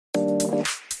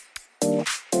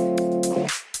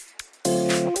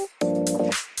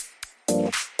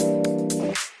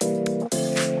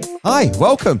Hi,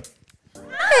 welcome.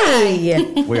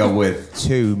 Hey. We are with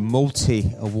two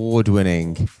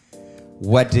multi-award-winning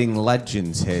wedding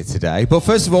legends here today. But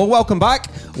first of all, welcome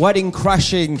back. Wedding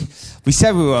Crashing. We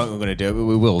said we weren't going to do it, but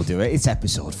we will do it. It's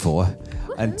episode 4.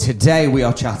 And today we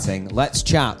are chatting, let's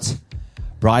chat,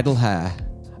 bridal hair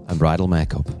and bridal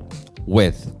makeup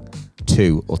with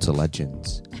two utter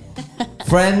legends.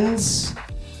 Friends,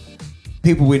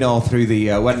 people we know through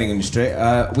the wedding industry.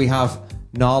 We have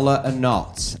Nala and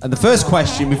Not. And the first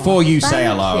question, before you say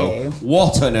hello,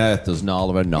 what on earth does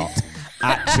Nala and Not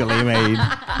actually mean?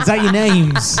 Is that your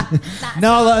names?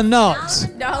 Nala and Not.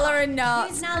 Nala and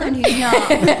Not. Who's Nala and who's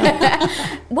not?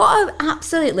 What an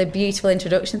absolutely beautiful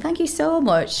introduction. Thank you so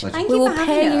much. Thank we you will for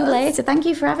pay having you us. later. Thank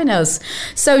you for having us.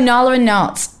 So Nala and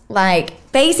Not,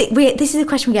 this is a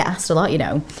question we get asked a lot, you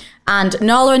know. And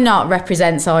Nala and Not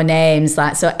represents our names.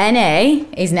 So NA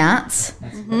is Nat,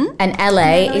 and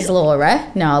LA is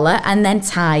Laura, Nala, and then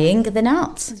tying the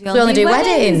knot. We We only do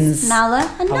weddings.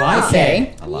 Nala and Not. I like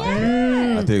it. I like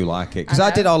it. I do like it. Because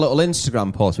I did our little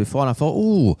Instagram post before and I thought,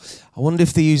 ooh, I wonder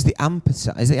if they use the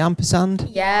ampersand. Is it ampersand?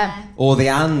 Yeah. Or the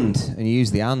and you use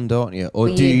the and, don't you? Or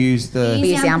do you use the...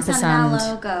 We use the ampersand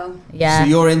ampersand. logo. Yeah. So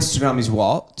your Instagram is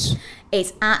what?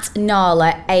 It's at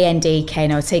Nala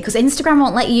ANDKNOT because Instagram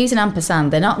won't let you use an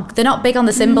ampersand. They're not big on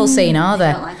the symbol scene, are they?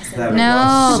 I don't like a There symbol. we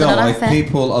No, go. they're So not if fair.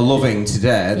 people are loving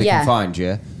today, they Yeah. can find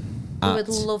you We at would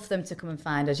love them to come and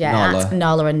find us. Yeah, Nala. at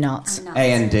Nala and Not. Not.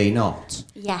 AND not.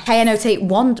 Yeah. KNOT,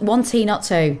 one T, not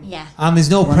two. Yeah. And there's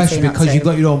no One pressure thing, that's because you've it.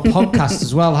 got your own podcast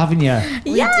as well, haven't you?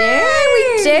 We Yeah, do.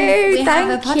 we do. We Thank have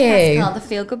a podcast you. called the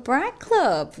Feel Good Bride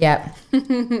Club. Yep.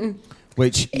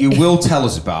 Which you will tell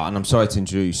us about, and I'm sorry to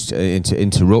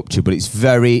interrupt you, but it's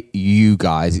very you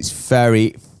guys. It's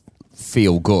very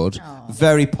feel good,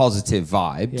 very positive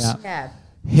vibes. Yeah. Yeah.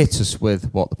 Hit us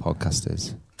with what the podcast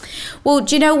is. Well,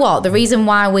 do you know what? The reason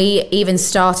why we even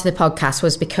started the podcast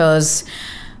was because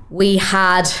we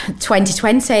had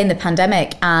 2020 in the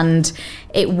pandemic, and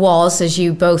it was, as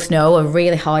you both know, a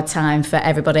really hard time for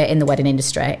everybody in the wedding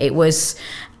industry. It was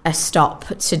a stop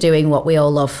to doing what we all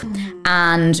love.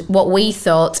 And what we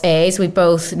thought is, we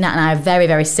both, Nat and I, are very,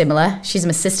 very similar. She's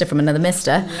my sister from another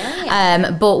mister.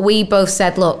 But we both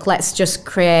said, look, let's just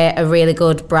create a really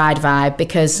good bride vibe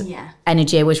because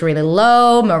energy was really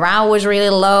low, morale was really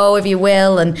low, if you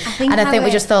will. And I think we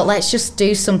just thought, let's just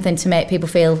do something to make people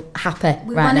feel happy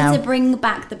We right now. wanted to bring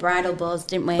back the bridal buzz,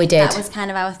 didn't we? We did. That was kind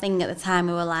of our thing at the time.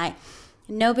 We were like,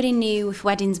 nobody knew if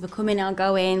weddings were coming or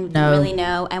going. We didn't No. really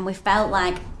know. And we felt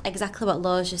like, exactly what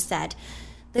Laura's just said,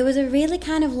 there was a really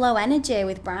kind of low energy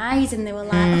with brides, and they were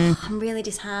like, oh, I'm really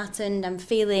disheartened, I'm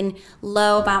feeling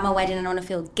low about my wedding, and I want to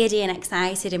feel giddy and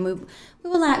excited. And we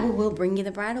were like, well, we'll bring you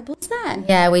the bridal buzz then.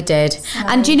 Yeah, we did.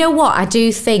 And do you know what? I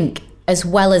do think, as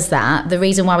well as that, the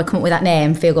reason why we come up with that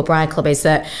name, Feel Good Bride Club, is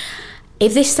that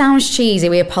if this sounds cheesy,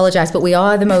 we apologise, but we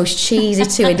are the most cheesy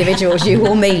two individuals you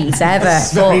will meet ever.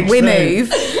 But we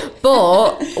move.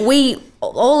 But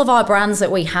all of our brands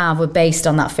that we have were based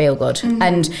on that feel good.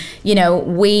 And, you know,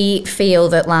 we feel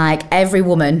that, like, every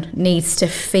woman needs to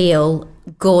feel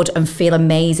good and feel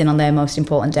amazing on their most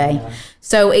important day.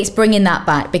 So it's bringing that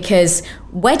back, because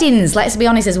weddings, let's be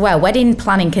honest as well, wedding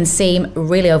planning can seem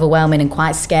really overwhelming and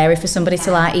quite scary for somebody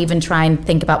to, like, even try and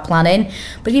think about planning.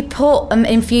 But if you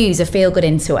infuse a feel good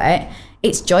into it,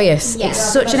 it's joyous. Yeah. It's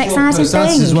such an Your exciting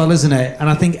personality thing. as well, isn't it? And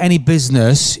I think any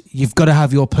business, you've got to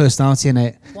have your personality in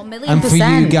it. 1,000,000%. And for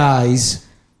you guys,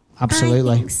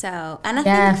 absolutely. I think so. And I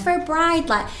Yeah. think for a bride,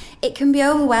 like, it can be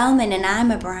overwhelming, and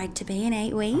I'm a bride to be in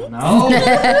 8 weeks. No.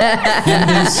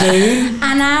 Ending soon.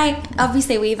 And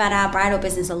obviously we've had our bridal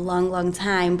business a long, long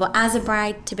time, but as a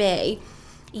bride to be,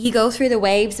 you go through the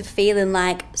waves of feeling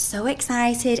like so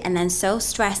excited and then so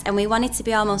stressed, and we wanted to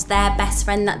be almost their best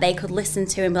friend that they could listen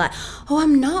to and be like, oh,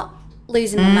 I'm not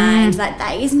losing my mind, like,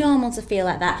 that is normal to feel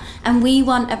like that. And we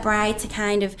want a bride to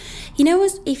kind of, you know,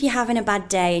 if you're having a bad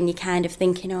day and you're kind of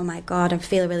thinking, oh my God, I'm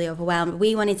feeling really overwhelmed,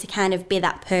 we wanted to kind of be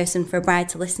that person for a bride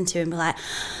to listen to and be like,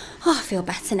 oh, I feel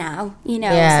better now, you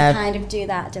know. Yeah. So kind of do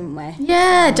that, didn't we?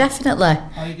 Yeah, definitely.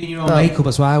 Are you doing your own makeup?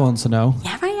 That's what I want to know.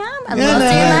 Yeah, I am. I love doing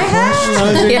my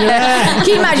hair. Yeah. Can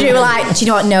you imagine you were like, do you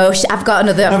know what? No, I've got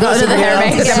another hair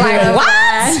makeup. I'm like, what?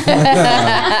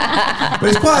 But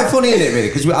it's quite funny, isn't it, really?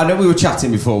 Because I know we were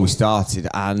chatting before we started,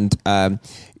 and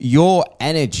your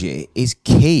energy is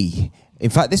key. In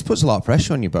fact, this puts a lot of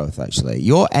pressure on you both, actually.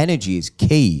 Your energy is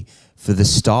key for the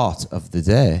start of the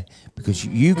day, because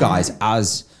you guys,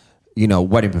 as, you know,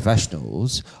 wedding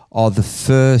professionals, are the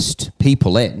first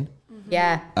people in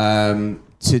Yeah.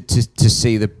 to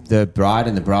see the bride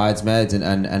and the bridesmaids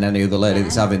and any other lady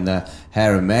that's having their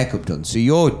hair and makeup done. So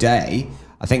your day,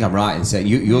 I think I'm right in saying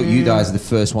you guys are the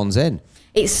first ones in.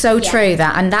 It's so true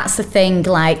that, and that's the thing,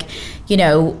 like, you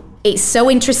know, it's so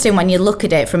interesting when you look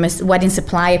at it from a wedding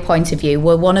supplier point of view.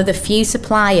 We're one of the few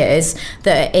suppliers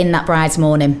that are in that bride's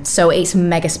morning. So it's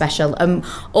mega special.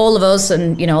 All of us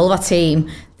and, you know, all of our team,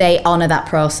 they honour that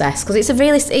process because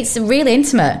it's really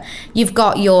intimate. You've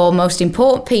got your most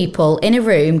important people in a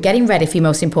room getting ready for your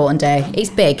most important day. It's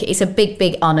big. It's a big,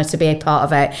 big honour to be a part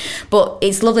of it. But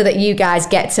it's lovely that you guys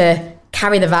get to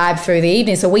carry the vibe through the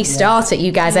evening. So we start it,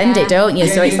 you guys end it, don't you?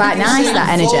 So it's like nice,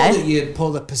 that energy. You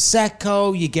pull the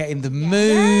Prosecco, you get in the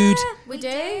mood. We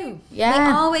do. Yeah.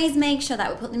 We always make sure that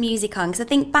we put the music on because I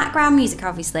think background music,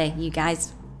 obviously, you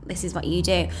guys, this is what you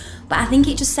do. But I think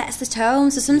it just sets the tone.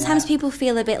 So sometimes people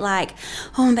feel a bit like,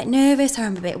 oh, I'm a bit nervous or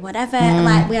I'm a bit whatever.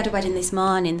 Like we had a wedding this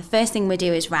morning. The first thing we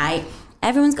do is, right,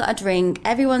 everyone's got a drink.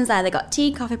 Everyone's either got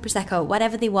tea, coffee, Prosecco,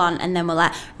 whatever they want. And then we're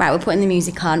like, right, we're putting the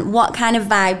music on. What kind of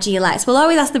vibe do you like? So we'll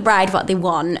always ask the bride what they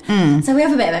want. So we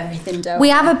have a bit of everything, don't we? We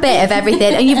have a bit of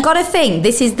everything. And you've got to think,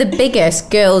 this is the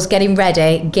biggest girls getting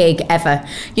ready gig ever.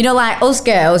 You know, like us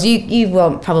girls, you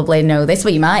won't probably know this,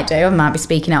 but you might do. I might be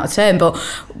speaking out of turn. But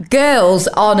girls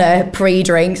honour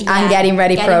pre-drinks and getting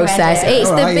ready process. Ready. It's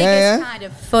the biggest kind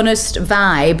of funnest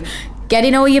vibe.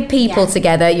 Getting all your people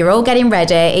together, you're all getting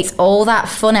ready, it's all that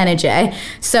fun energy.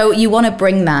 So you want to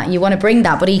bring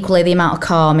that, but equally the amount of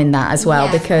calm in that as well,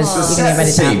 because you're going to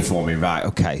be ready to for me, right?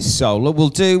 Okay, so look,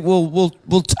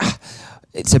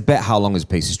 it's a bit how long is a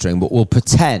piece of string, but we'll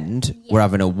pretend we're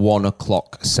having a 1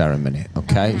 o'clock ceremony,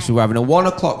 okay? So we're having a 1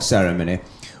 o'clock ceremony.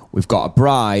 We've got a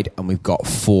bride and we've got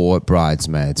 4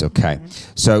 bridesmaids, okay?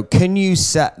 So can you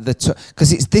set the... Because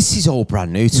this is all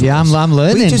brand new to us. Yeah, I'm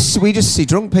learning. We just see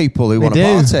drunk people who want to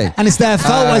party. And it's their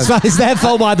fault. It's their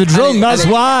fault why they're drunk, that's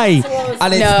why.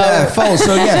 And it's their fault.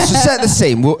 So, so set the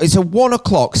scene. Well, it's a 1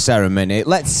 o'clock ceremony.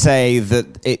 Let's say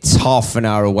that it's half an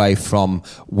hour away from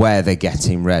where they're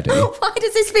getting ready. Why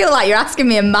does this feel like you're asking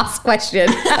me a maths question?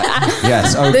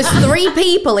 Yes. Okay. There's 3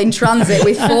 people in transit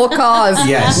with 4 cars.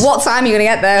 Yes. What time are you going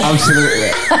to get there?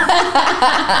 Absolutely.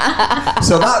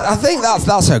 So I think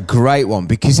that's a great one,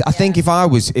 because I think if I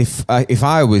was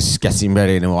getting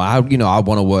ready and I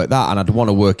want to work that and I'd want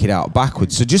to work it out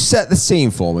backwards. So just set the scene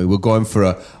for me. We're going for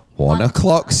a 1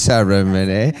 o'clock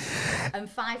ceremony. And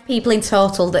 5 people in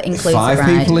total that includes 5 the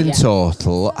bride. people in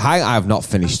total. I have not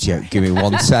finished yet. Give me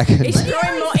 1 second. It's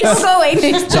going. So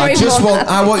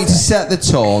I want you to set the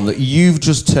tone that you've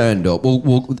just turned up.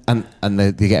 And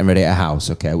they're getting ready at a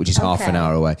house, okay, which is half an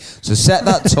hour away. So set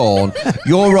that tone.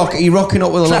 You're rocking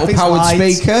up with a little powered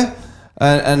speaker.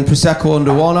 And Prosecco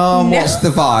under one arm. No. What's the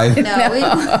vibe?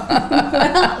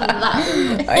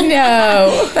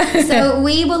 No. So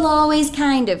we will always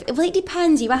kind of... Well, it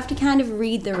depends. You have to kind of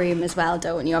read the room as well,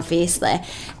 don't you, obviously?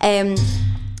 So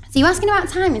you're asking about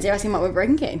timings, you're asking what we're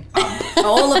bringing?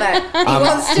 All of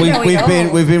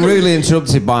it. We've been really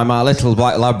interrupted by my little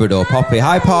black Labrador, Poppy.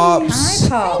 Hi, Pops. Hi,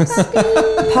 Pops.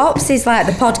 Pops is like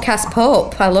the podcast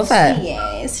pup. I love it. She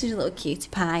is. She's a little cutie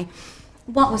pie.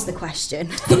 What was the question?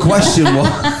 The question was...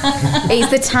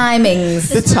 It's the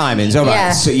timings. The timings, all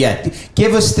right. Yeah. So,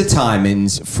 give us the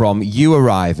timings from you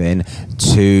arriving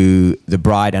to the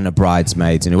bride and the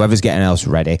bridesmaids and whoever's getting else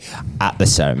ready at the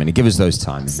ceremony. Give us those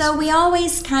timings. So we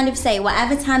always kind of say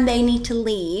whatever time they need to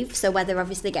leave, so whether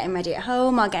obviously getting ready at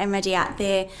home or getting ready at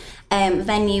the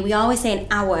venue, we always say an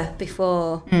hour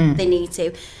before they need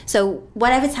to. So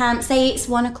whatever time, say it's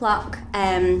 1 o'clock...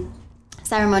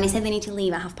 ceremony, say they need to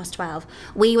leave at 12:30.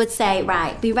 We would say,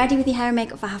 right, be ready with your hair and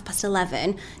makeup for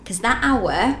 11:30, because that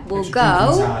hour will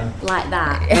go like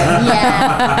that.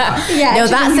 No,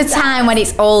 that's the time when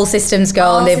it's all systems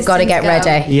go and they've got to get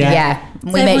ready. Yeah.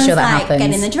 We So make sure that like happens.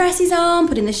 Getting the dresses on,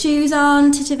 putting the shoes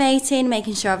on, titivating,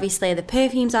 making sure obviously the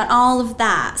perfume's on, all of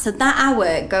that. So that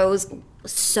hour goes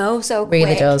so quick.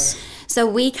 Really does. So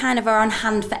we kind of are on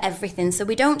hand for everything. So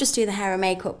we don't just do the hair and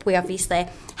makeup. We obviously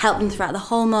help them throughout the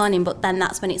whole morning, but then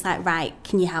that's when it's like, right,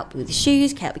 can you help with the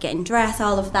shoes? Can you help with getting dressed?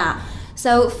 All of that.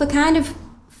 So for kind of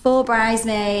 4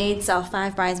 bridesmaids or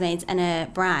 5 bridesmaids and a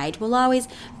bride, we'll always...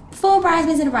 4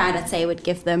 bridesmaids and a bride, I'd say, would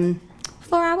give them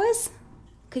 4 hours.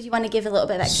 Because you want to give a little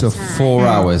bit of extra time. So 4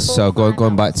 hours. So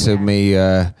going back to me...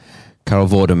 Carol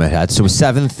Vorderman had. So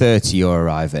 7:30 you're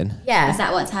arriving. Yeah. Is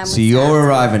that what time? So you're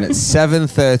arriving at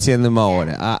 7:30 in the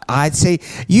morning. I'd say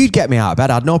you'd get me out of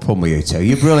bed. I had no problem with you two.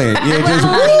 You're brilliant. You're just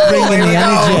bringing the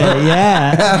energy.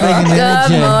 Yeah.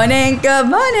 Good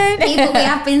morning. People, we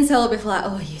have been told before, like,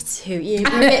 oh, you're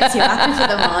a bit too happy for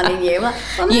the morning, you. Well,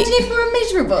 imagine if we were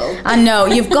miserable. I know.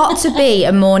 You've got to be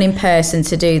a morning person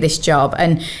to do this job,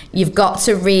 and you've got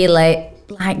to really...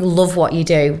 love what you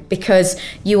do, because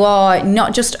you are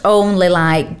not just only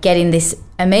getting this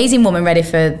amazing woman ready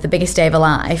for the biggest day of her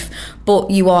life, but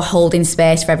you are holding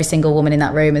space for every single woman in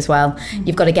that room as well.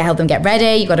 You've got to help them get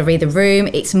ready, you've got to read the room.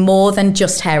 It's more than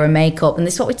just hair and makeup, and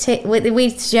this is what we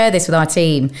share this with our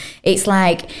team. It's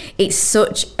like, it's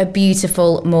such a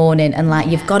beautiful morning, and like,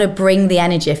 you've got to bring the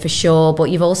energy for sure, but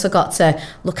you've also got to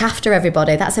look after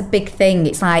everybody. That's a big thing.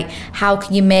 It's like, how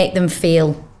can you make them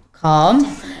feel calm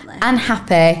and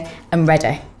happy and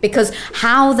ready? Because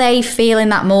how they feel in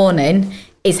that morning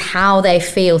is how they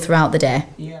feel throughout the day.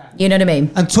 Yeah. You know what I mean?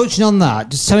 And touching on that,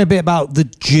 just tell me a bit about the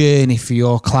journey for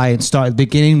your clients. Start at the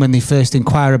beginning when they first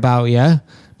inquire about you.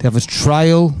 They have a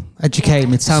trial. Educate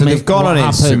me. Tell so me. They've gone on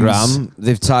Instagram.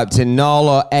 They've typed in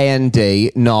Nala AND,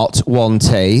 not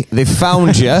 1T. They've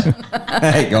found you.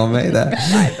 Hey, go on, mate. There.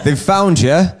 They've found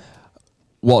you.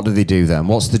 What do they do then?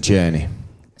 What's the journey?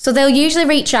 So they'll usually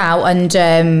reach out and,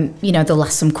 they'll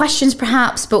ask some questions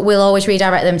perhaps, but we'll always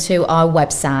redirect them to our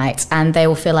website and they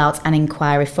will fill out an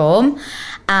inquiry form.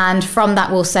 And from that,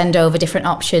 we'll send over different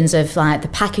options of like the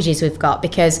packages we've got,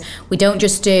 because we don't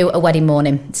just do a wedding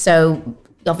morning. So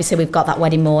obviously we've got that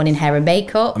wedding morning hair and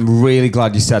makeup. I'm really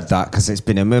glad you said that, because it's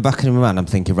been in my back of my mind. I'm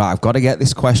thinking, right, I've got to get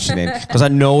this question in, because I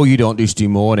know you don't just do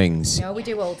mornings. No, we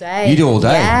do all day. You do all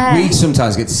day? Yeah. We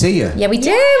sometimes get to see you. Yeah, we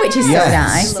do, which is Yes. so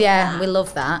nice. Yeah, we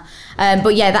love that.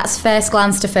 But yeah, that's first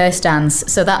glance to first dance.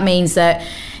 So that means that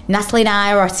Natalie and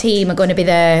I, or our team, are going to be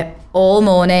there all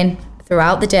morning,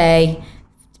 throughout the day,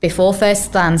 before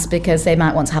first glance, because they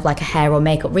might want to have like a hair or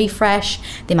makeup refresh.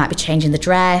 They might be changing the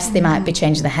dress. They might be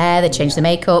changing the hair. They change the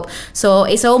makeup. So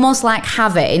it's almost like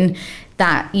having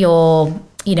that your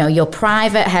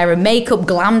private hair and makeup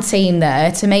glam team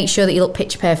there to make sure that you look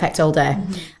picture perfect all day.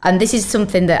 And this is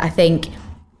something that I think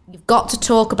you've got to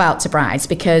talk about to brides,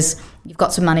 because you've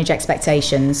got to manage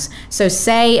expectations. So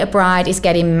say a bride is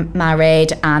getting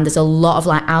married and there's a lot of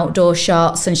like outdoor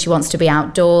shots and she wants to be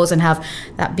outdoors and have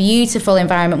that beautiful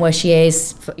environment where she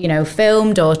is,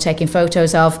 filmed or taking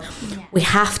photos of. Yeah. We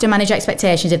have to manage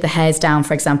expectations if the hair's down,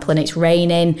 for example, and it's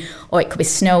raining, or it could be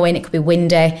snowing, it could be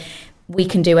windy. We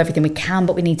can do everything we can,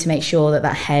 but we need to make sure that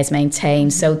hair's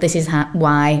maintained. So this is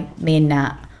why me and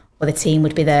Nat, or the team,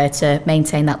 would be there to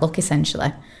maintain that look,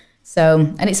 essentially. So,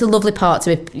 and it's a lovely part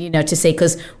to to see,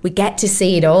 because we get to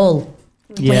see it all.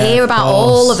 Yeah, we hear about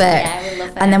all of it, yeah, we love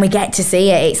it, and then we get to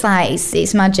see it. It's like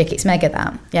it's magic. It's mega.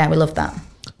 That, yeah, we love that.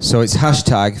 So it's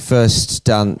hashtag first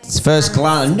dance, first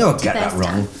glance. No, get that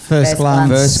wrong. First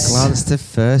glance. First glance to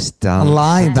first dance. I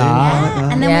like that. Yeah.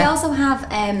 And then we also have,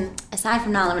 aside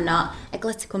from Nala and Not, a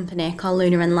glitter company called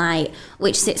Lunar and Light,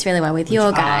 which sits really well with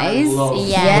your guys.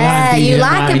 Yeah, you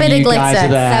like a bit of glitter.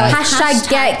 So hashtag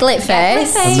get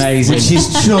glitface. Amazing. Which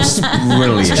is just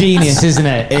brilliant. It's genius, isn't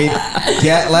it?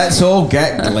 Let's all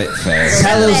get glitface.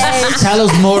 Tell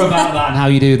us more about that and how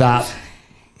you do that.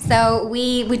 So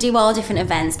we do all different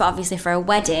events, but obviously for a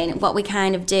wedding, what we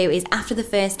kind of do is after the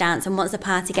first dance and once the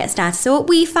party gets started. So what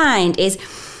we find is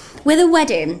with a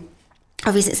wedding,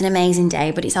 obviously it's an amazing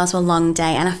day, but it's also a long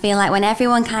day. And I feel like when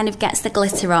everyone kind of gets the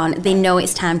glitter on, they know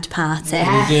it's time to party.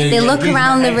 Yeah. They look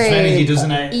around the room. Energy, doesn't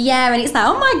it? Yeah, and it's like,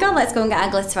 oh my God, let's go and get our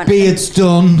glitter on. Beard's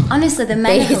done. Honestly, the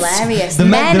men are hilarious. The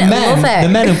men love it.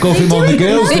 The men have got more than the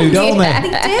girls do, don't they?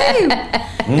 They do.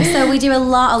 So we do a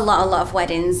lot of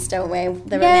weddings, don't we?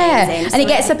 They're amazing. And it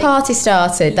gets a party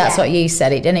started. That's what you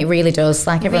said. And it really does.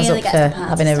 Like, everyone's really up for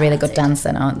having a really good dance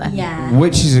then, aren't they? Yeah.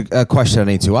 Which is a question I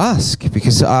need to ask,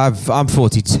 because I'm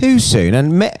 42 soon,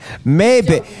 and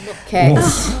maybe...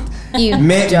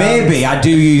 Maybe I do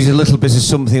use a little bit of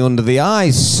something under the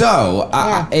eyes. So,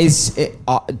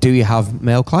 do you have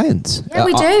male clients? Yeah,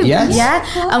 we do. Yes?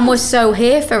 Yeah, and we're so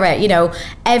here for it.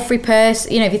 Every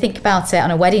person, if you think about it,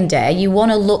 on a wedding day, you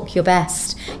want to look your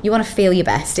best. You want to feel your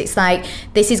best. It's like,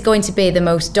 this is going to be the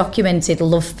most documented,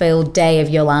 love-filled day of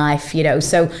your life,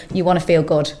 so you want to feel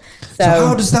good. So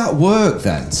how does that work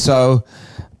then? So...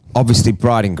 obviously,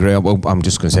 bride and groom. Well, I'm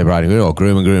just going to say bride and groom, or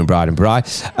groom and groom, bride and bride.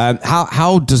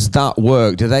 How does that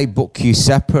work? Do they book you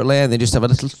separately, and they just have a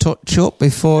little touch up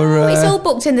before? It's all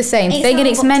booked in the same thing, and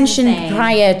it's mentioned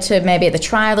prior to maybe at the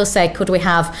trial. They'll say, could we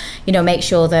have, make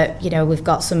sure that we've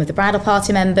got some of the bridal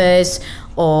party members,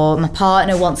 or my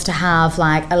partner wants to have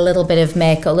like a little bit of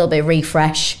makeup, a little bit of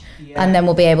refresh, and then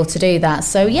we'll be able to do that.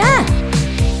 So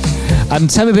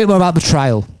tell me a bit more about the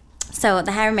trial. So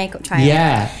the hair and makeup trial.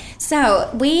 Yeah. So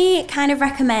we kind of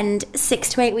recommend 6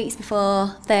 to 8 weeks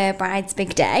before the bride's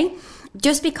big day.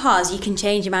 just because you can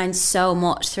change your mind so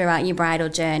much throughout your bridal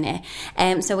journey.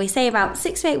 So we say about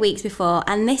 6 to 8 weeks before,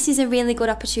 and this is a really good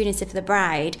opportunity for the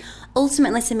bride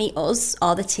ultimately to meet us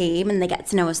or the team, and they get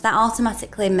to know us. That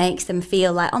automatically makes them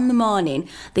feel like on the morning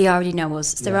they already know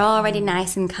us. So they're already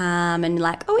nice and calm and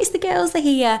like, oh, it's the girls, they're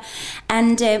here.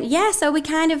 And so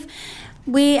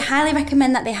we highly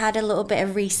recommend that they had a little bit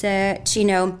of research, you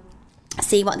know,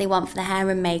 see what they want for the hair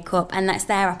and makeup, and that's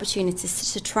their opportunity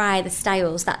to try the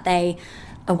styles that they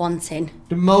are wanting.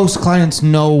 Do most clients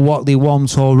know what they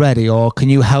want already, or can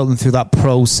you help them through that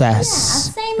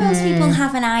process? Yeah, I'd say most people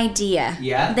have an idea.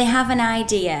 Yeah. They have an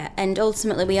idea, and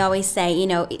ultimately we always say, you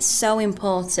know, it's so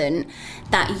important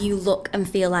that you look and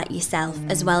feel like yourself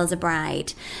as well as a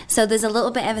bride. So there's a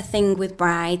little bit of a thing with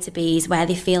bride-to-bes where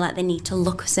they feel like they need to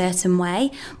look a certain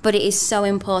way, but it is so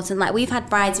important. Like, we've had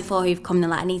brides before who've come and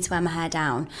they're like, I need to wear my hair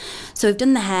down. So we've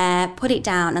done the hair, put it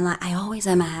down, and like, I always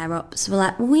wear my hair up. So we're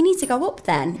like, well, we need to go up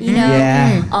then, you know?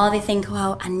 Yeah. Or they think,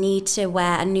 well, I need to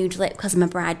wear a nude lip because I'm a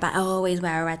bride, but I always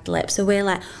wear a red lip. So we're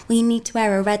like, well, you need to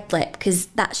wear a red lip because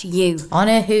that's you.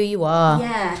 Honour who you are.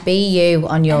 Yeah. Be you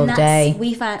on your day.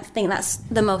 We think that's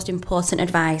the most important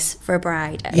advice for a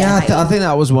bride. Yeah, I think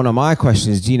that was one of my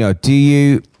questions. You know,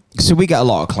 so we get a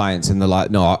lot of clients and they're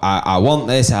like, no, I want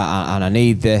this and I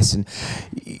need this. And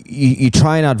you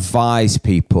try and advise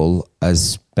people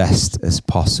as best as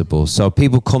possible. So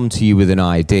people come to you with an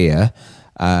idea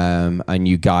and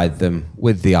you guide them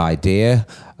with the idea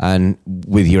and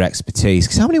with your expertise.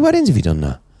 Because how many weddings have you done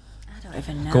now?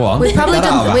 Even know. Go on. We've probably we've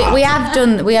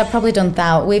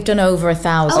done over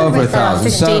 1,000. Over 1,000.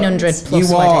 1,500 So plus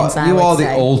you weddings, I You would are say.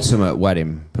 the ultimate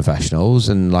wedding professionals,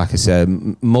 and like I said,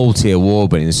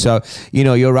 multi-award winning. So, you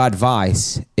know, your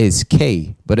advice is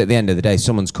key. But at the end of the day,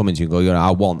 someone's coming to you and going, you know,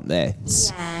 I want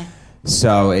this. Yeah.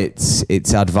 So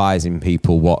it's advising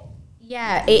people what.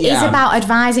 Yeah, it is about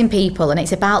advising people, and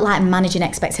it's about like managing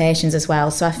expectations as well.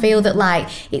 So I feel that like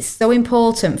it's so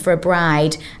important for a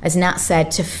bride, as Nat said,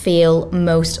 to feel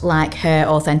most like her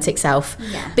authentic self.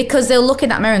 Yeah. Because they'll look in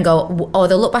that mirror and go, or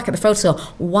they'll look back at the photo and go,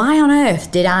 why on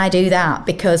earth did I do that?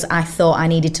 Because I thought I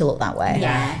needed to look that way.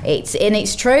 Yeah.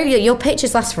 It's true. Your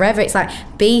pictures last forever. It's like,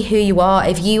 be who you are.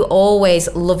 If you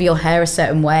always love your hair a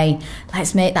certain way,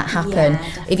 let's make that happen.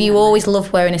 Yeah, if you always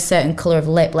love wearing a certain colour of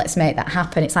lip, let's make that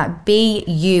happen. It's like, be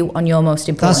you on your most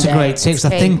important That's a day. great tip. It's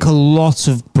I key. think a lot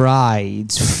of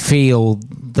brides feel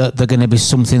that they're going to be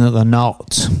something that they're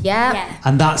not. Yeah.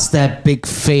 And that's their big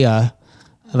fear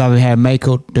of having hair and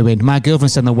makeup doing. My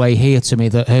girlfriend said on the way here to me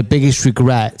that her biggest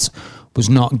regret was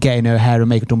not getting her hair and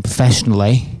makeup done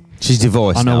professionally. She's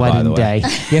divorced on now, a by wedding the way. day.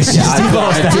 Yes, she's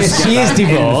divorced. She is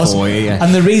divorced. For you, yeah.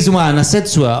 And the reason why, and I said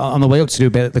to her on the way up to do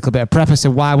a little bit of prep, I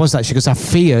said, why was that? She goes, I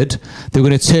feared they were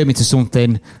going to turn me to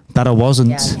something that I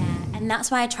wasn't. Yeah. And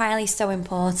that's why a trial is so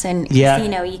important. 'Cause, Yeah. you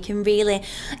know, you can really,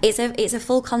 it's a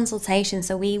full consultation.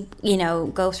 So we, you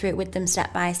know, go through it with them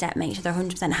step by step, make sure they're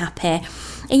 100% happy.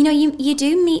 And, you know, you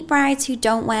do meet brides who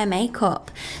don't wear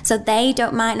makeup. So they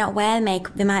might not wear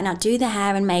makeup, they might not do the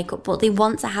hair and makeup, but they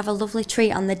want to have a lovely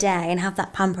treat on the day and have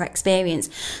that pamper experience.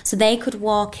 So they could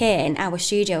walk in our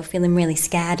studio feeling really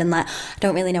scared and like, I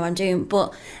don't really know what I'm doing.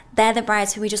 But they're the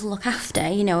brides who we just look after,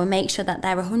 you know, and make sure that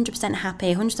they're 100%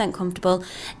 happy, 100% comfortable.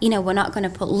 You know, we're not going to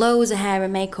put loads of hair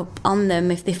and makeup on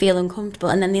them if they feel uncomfortable,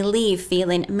 and then they leave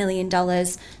feeling $1 million.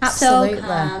 Absolutely. So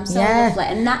calm, so Yeah. lovely.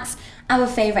 And that's our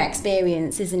favourite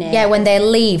experience, isn't it? Yeah, when they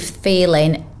leave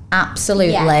feeling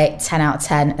absolutely 10 out of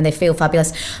 10 and they feel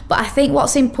fabulous. But I think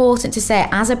what's important to say,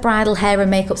 as a bridal hair and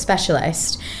makeup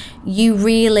specialist, you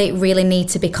really, really need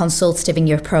to be consultative in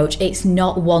your approach. It's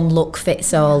not one look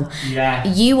fits all. Yeah.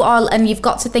 You are, and you've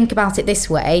got to think about it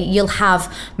this way. You'll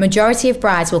have, majority of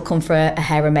brides will come for a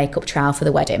hair and makeup trial for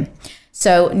the wedding.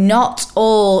 So not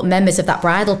all members of that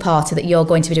bridal party that you're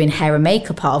going to be doing hair and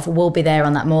makeup of will be there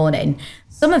on that morning.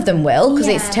 Some of them will, because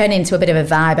it's turned into a bit of a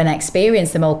vibe and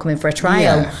experience, them all coming for a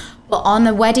trial. Yeah. But on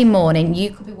a wedding morning,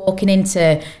 you could be walking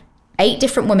into 8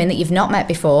 different women that you've not met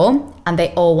before, and they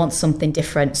all want something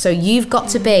different. So you've got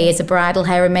to be, as a bridal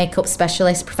hair and makeup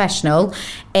specialist professional,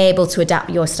 able to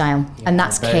adapt your style. And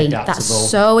that's key. adaptable. That's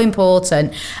so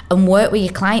important. And work with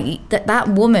your client. That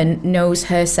woman knows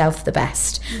herself the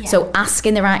best. Yeah. So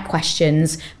asking the right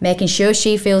questions, making sure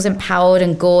she feels empowered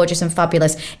and gorgeous and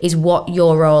fabulous is what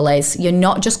your role is. You're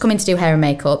not just coming to do hair and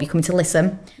makeup. You're coming to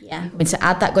listen. Yeah. You're coming to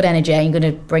add that good energy. You're going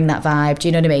to bring that vibe. Do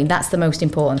you know what I mean? That's the most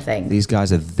important thing. These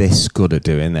guys are this good at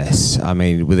doing this. I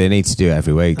mean, they need to do it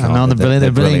every week. I know, aren't they?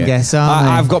 they're brilliant guests, aren't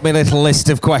they? I've got my little list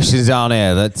of questions on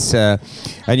here that's,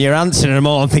 and you're answering them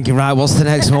all. I'm thinking, right, what's the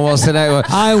next one? What's the next one?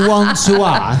 I want to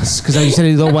ask, because you said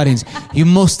at all weddings, you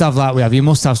must have, like we have, you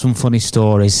must have some funny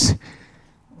stories.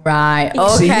 Right.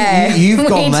 See, Okay. you've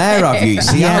gone there, have you?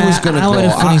 See, Yeah, I was going to I go. had a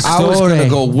funny I was going to story.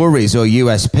 go worries or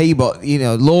USP, but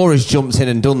Laura's jumped in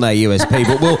and done their USP.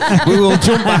 But we will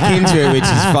jump back into it, which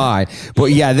is fine. But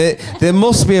yeah, there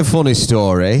must be a funny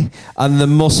story and there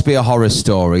must be a horror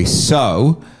story.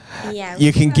 So. Yeah,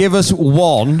 You can give us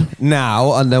one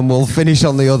now, and then we'll finish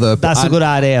on the other. That's a good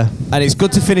idea. And it's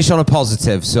good to finish on a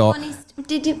positive. So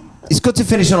Did you? it's good to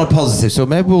finish on a positive. So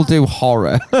maybe we'll do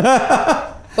horror.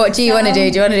 What do you want to do?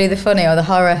 Do you want to do the funny or the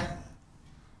horror?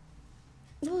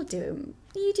 We'll do.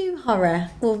 You do horror.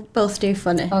 We'll both do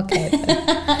funny. Okay.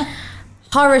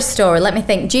 Horror story. Let me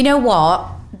think. Do you know what?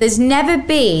 There's never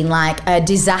been like a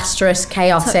disastrous,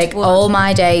 chaotic, Touch wood. all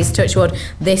my days, touch wood,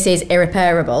 this is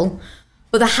irreparable.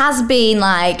 But there has been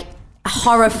like a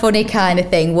horror funny kind of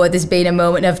thing where there's been a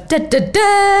moment of da da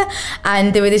da.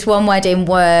 And there was this one wedding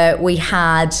where we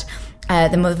had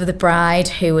the mother of the bride,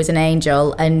 who was an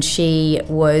angel, and she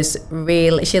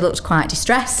looked quite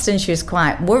distressed and she was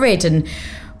quite worried, and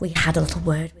we had a little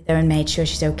word with her and made sure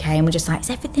she's okay, and we're just like, is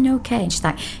everything okay? And she's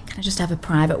like, can I just have a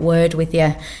private word with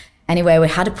you? Anyway, we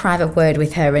had a private word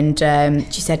with her, and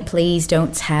she said, please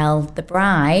don't tell the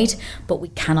bride, but we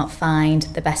cannot find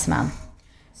the best man.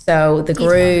 So the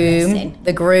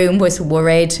groom was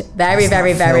worried, very,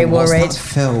 very, very worried. What's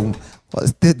that film?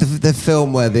 What's the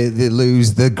film where they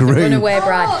lose the groom? Runaway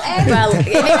bride. Well, if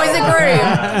it was a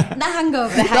groom. The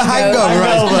Hangover. The hangover.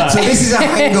 Right. So this is a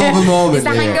hangover moment. It's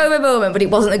a here. hangover moment, but it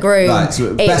wasn't the groom. Right, so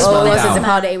It best man wasn't down. a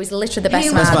part. It was literally the best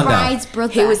Who man. was the man down. bride's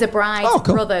brother? Who was the bride's Oh,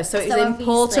 cool. brother. So it was So an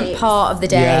important obviously- part of the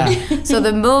day. So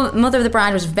the mother of the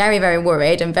bride was very, very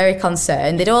worried and very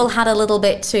concerned. They'd all had a little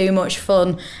bit too much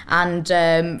fun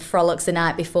and frolics the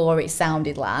night before, it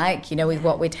sounded like, with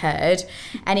what we'd heard.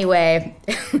 Anyway,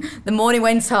 the morning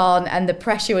went on and the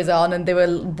pressure was on and they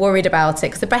were worried about it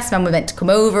because the best man was meant to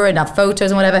come over and have photos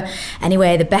and whatever.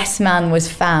 Anyway, the best man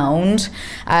was found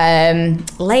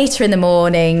later in the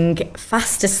morning,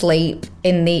 fast asleep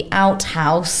in the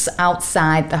outhouse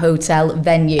outside the hotel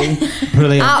venue.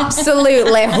 Brilliant.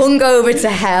 Absolutely hungover to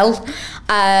hell.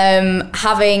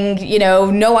 Having,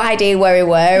 no idea where we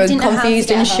were and didn't know how to confused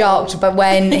get and home. shocked. But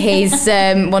when his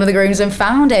one of the groomsmen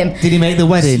found him, Did he make the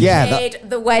wedding? Yeah.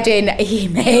 he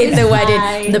made the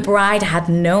wedding. The bride had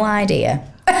no idea.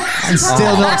 And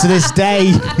still not to this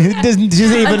day. Doesn't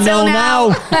even Until know now.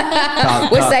 now.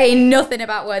 We're saying nothing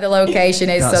about where the location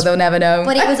is, so they'll never know.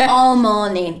 But it was all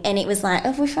morning, and it was like,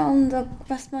 have we found the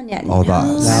best man yet? Oh,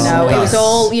 that's- No, it was That's-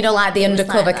 all, like the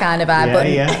undercover like that. kind of vibe, Yeah, but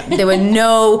yeah. there were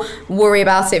no worry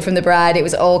about it from the bride. It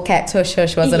was all kept hush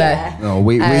hush, wasn't Yeah. it? No,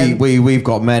 we've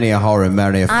got many a horror,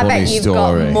 many a I funny bet you've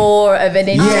story. got more of an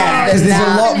interest. Yeah, because than there's a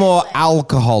that. lot more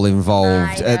alcohol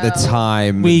involved I at the know.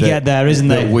 time. We get there, isn't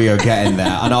that there? We are getting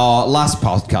there. And our last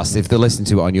podcast, if they listen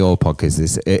to it on your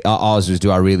podcast, ours was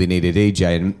Do I Really Need a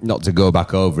DJ? And not to go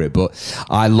back over it, but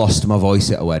I lost my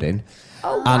voice at a wedding.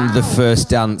 And the first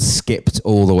dance skipped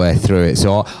all the way through it.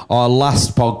 So our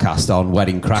last podcast on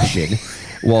Wedding Crashing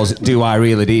was Do I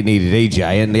Really Need a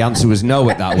DJ? And the answer was no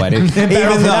at that wedding.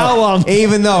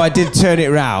 even though I did turn it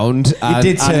round. And,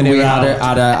 did turn and it we round.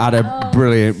 had a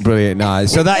brilliant night.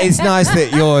 So that is nice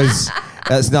that yours.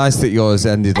 That's nice that yours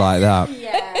ended like that.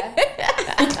 Yeah.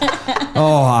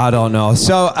 Oh, I don't know.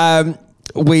 So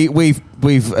we've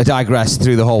digressed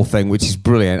through the whole thing, which is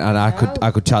brilliant, and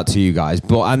I could chat to you guys.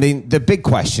 But I mean, the big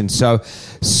question. So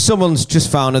someone's just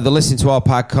found us. They're listening to our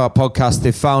podcast.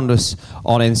 They found us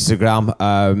on Instagram,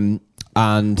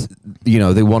 and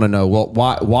they want to know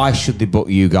why should they book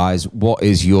you guys? What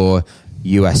is your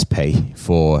USP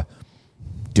for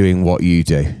doing what you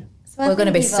do? So I We're going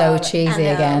to think be you've so already- cheesy I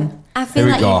know. again. I feel Here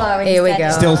we like go. you've already Here we said go.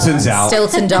 it. Stilton's out.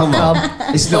 Stilton.com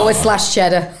It's not.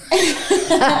 /cheddar.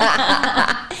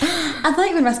 I thought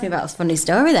you were going to ask me about a funny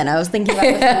story then. I was thinking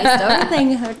about the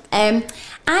funny story thing.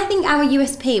 I think our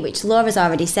USP, which Laura's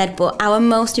already said, but our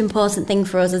most important thing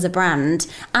for us as a brand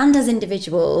and as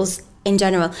individuals in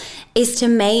general is to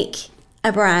make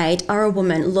a bride or a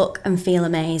woman look and feel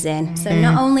amazing. So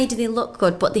not only do they look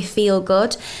good, but they feel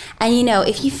good. And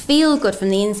if you feel good from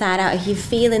the inside out, if you're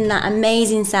feeling that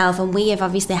amazing self, and we have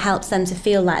obviously helped them to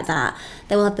feel like that,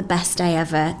 they will have the best day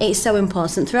ever. It's so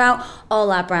important throughout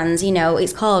all our brands.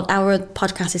 It's called, our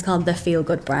podcast is called the Feel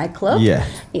Good Bride Club. Yeah.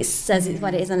 It says it's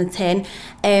what it is on a tin.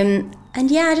 And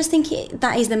yeah, I just think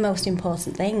that is the most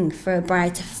important thing for a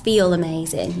bride to feel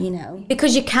amazing,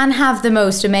 Because you can have the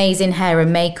most amazing hair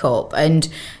and makeup, and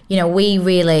we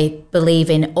really believe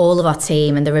in all of our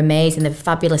team, and they're amazing, they're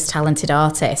fabulous, talented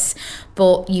artists,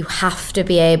 but you have to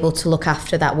be able to look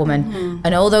after that woman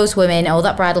and all those women, all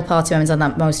that bridal party women's on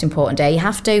that most important day. You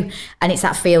have to, and it's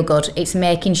that feel good. It's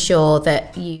making sure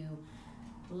that you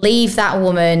leave that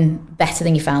woman better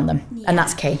than you found them. And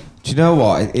that's key. Do you know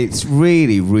what? It's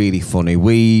really, really funny.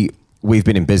 We've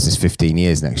been in business 15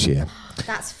 years next year.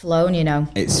 That's flown, you know.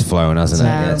 It's flown, hasn't it?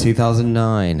 Yeah,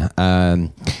 2009.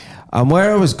 And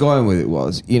where I was going with it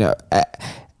was,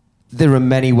 there are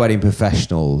many wedding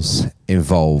professionals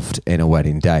involved in a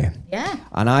wedding day. Yeah.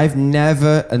 And I've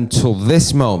never, until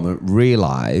this moment,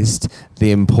 realised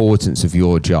the importance of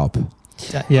your job.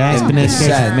 Yeah, it's been a case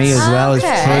for me as well. It's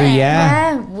true,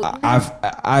 yeah.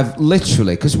 I've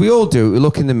literally, because we all do, we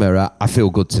look in the mirror, I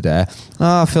feel good today.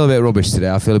 Oh, I feel a bit rubbish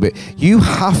today. I feel a bit... You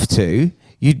have to...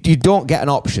 You don't get an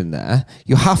option there.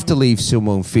 You have to leave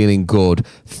someone feeling good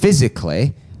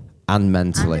physically and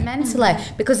mentally.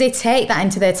 Because they take that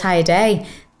into their entire day.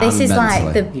 This And is mentally.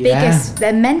 like the biggest...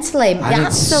 They're mentally... And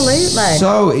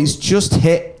absolutely. it's just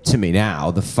hit to me now,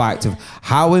 the fact of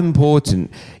how important...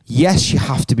 Yes, you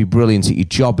have to be brilliant at your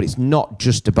job, but it's not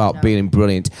just about being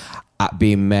brilliant at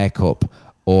being makeup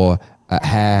or at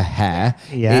hair.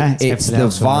 Yeah, it's the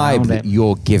vibe that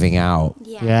you're giving out.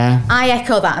 Yeah. I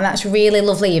echo that, and that's really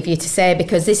lovely of you to say,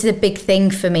 because this is a big thing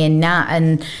for me and Nat.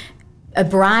 And a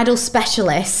bridal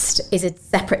specialist is a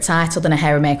separate title than a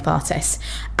hair and makeup artist.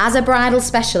 As a bridal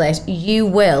specialist, you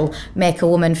will make a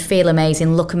woman feel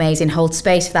amazing, look amazing, hold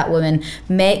space for that woman,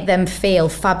 make them feel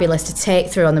fabulous to take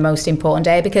through on the most important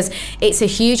day, because it's a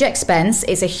huge expense,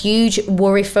 it's a huge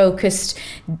worry-focused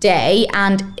day,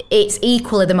 and it's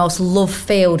equally the most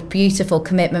love-filled, beautiful,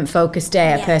 commitment-focused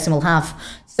day a person will have.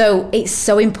 So it's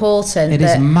so important. It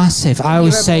is massive. I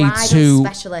always say to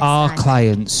our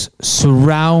clients,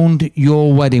 surround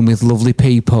your wedding with lovely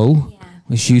people,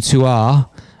 which you two are,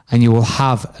 and you will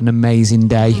have an amazing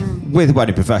day. With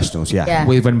wedding professionals, yeah.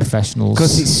 With wedding professionals.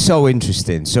 Because it's so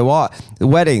interesting. So the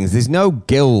weddings, there's no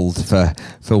guild for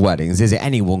weddings, is it?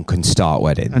 Anyone can start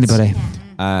weddings. Anybody.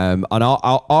 And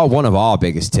our one of our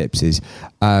biggest tips is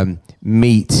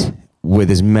meet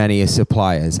with as many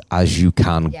suppliers as you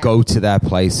can. Go to their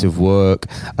place of work,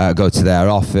 go to their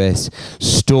office,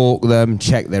 stalk them,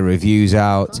 check their reviews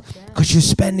out, because you're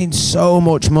spending so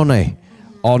much money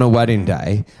on a wedding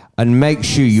day, and make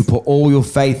sure you put all your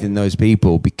faith in those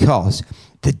people, because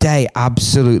the day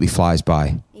absolutely flies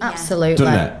by. Absolutely.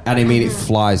 Doesn't it? And I mean, it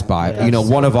flies by.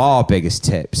 One of our biggest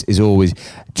tips is always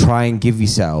try and give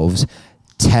yourselves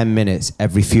 10 minutes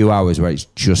every few hours where it's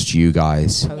just you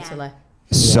guys. Totally.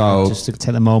 So just to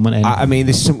take the moment in. I mean,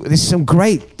 there's some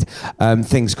great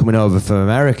things coming over from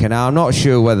America now. I'm not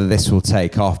sure whether this will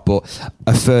take off, but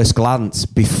a first glance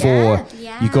before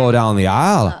you go down the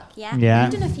aisle. Yeah.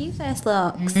 We've done a few first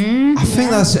looks. I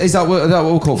think is that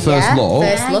what we call first look?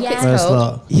 First look, it's First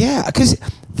called. look. Yeah, because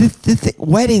the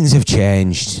weddings have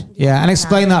changed. Yeah, and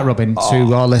explain that, Robin,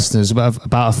 to our listeners about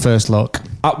a first look.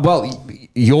 Well,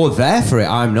 you're there for it.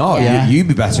 I'm not. Yeah. You'd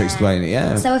be better explaining it.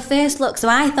 Yeah. So a first look. So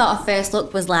I thought a first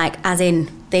look was like, as in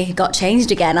they got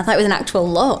changed again. I thought it was an actual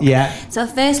look. Yeah. So a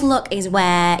first look is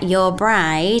where your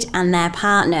bride and their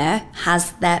partner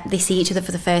they see each other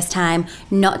for the first time,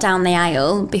 not down the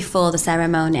aisle before the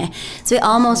ceremony. So it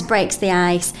almost breaks the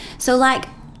ice. So like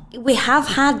we have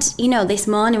had, this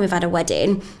morning we've had a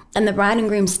wedding, and the bride and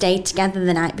groom stayed together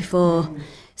the night before.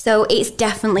 So it's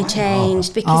definitely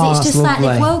changed, because it's just like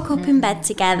they woke up in bed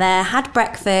together, had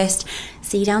breakfast,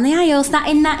 see down the aisle. So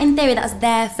in theory, that's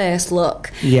their first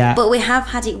look. Yeah. But we have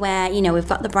had it where, we've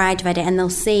got the bride ready, and they'll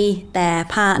see their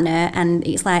partner, and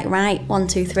it's like, right, 1,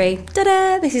 2, 3,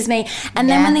 ta-da, this is me. And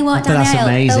then when they walk down the aisle,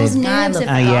 amazing. those nerves have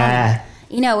gone. Yeah.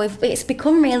 It's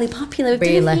become really popular.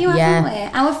 We've done a few, haven't we?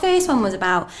 Our first one was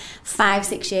about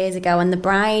 5-6 years ago, and the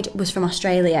bride was from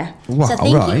Australia. Wow, so I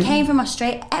think it came from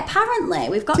Australia. Apparently,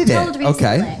 we've got told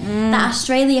recently that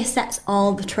Australia sets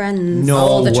all the trends.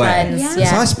 All the way. trends.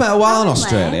 Yeah. So I spent a while in Apparently.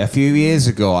 Australia a few years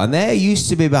ago, and they used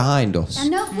to be behind us. I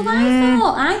know.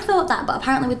 Well, I thought that, but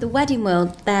apparently with the wedding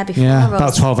world, they're before Yeah, us.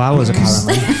 about 12 hours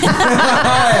apparently.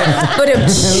 Very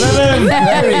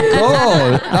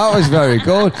good. That was very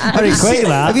good. Very quick,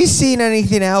 that. Have you seen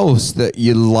anything else that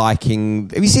you're liking?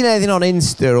 Have you seen anything on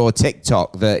Insta or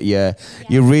TikTok that you're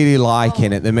really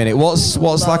liking at the minute? What's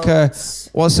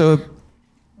a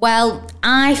Well,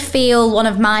 I feel one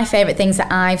of my favourite things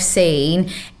that I've seen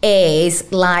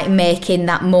is like making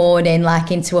that morning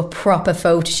like into a proper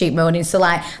photo shoot morning. So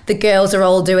like the girls are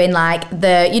all doing like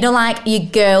like your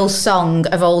girls' song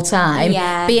of all time.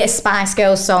 Yeah. Be it a Spice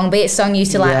Girls song, be it a song you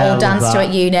used to like Yeah, I all love dance to that.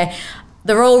 at uni.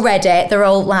 They're all ready. They're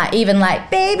all like, even like,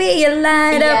 baby, you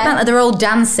light up. They're all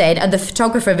dancing, and the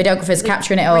videographer's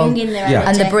capturing it all. Bringing their and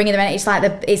energy. they're bringing them in. It's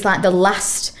like the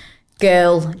last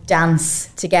girl dance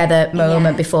together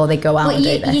moment before they go out and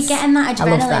do this. You're getting that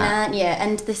adrenaline, aren't you?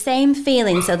 And the same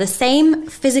feeling, so the same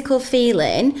physical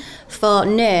feeling for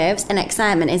nerves and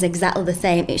excitement is exactly the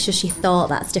same. It's just your thought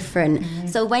that's different.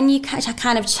 So when you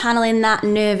kind of channeling that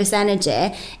nervous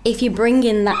energy, if you bring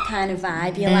in that kind of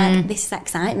vibe, you're like, this is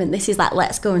excitement. This is like,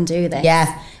 let's go and do this.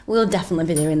 Yeah. We'll definitely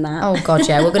be doing that. Oh God,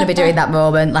 yeah, we're going to be doing that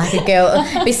moment like a girl.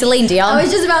 Be Celine Dion. I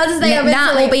was just about to say,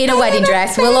 Nat will be in a wedding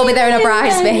dress. We'll all be there in our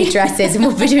bridesmaid dresses, and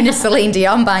we'll be doing a Celine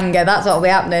Dion banger. That's what'll be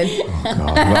happening. Oh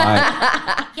God,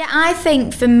 right. Yeah, I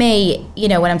think for me,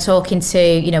 when I'm talking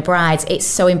to brides, it's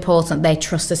so important they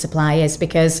trust the suppliers,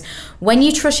 because when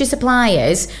you trust your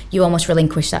suppliers, you almost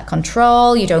relinquish that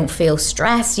control. You don't feel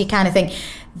stressed. You kind of think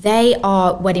they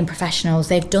are wedding professionals.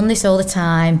 They've done this all the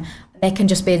time. They can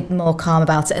just be more calm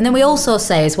about it. And then we also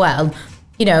say as well,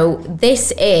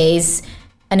 this is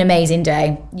an amazing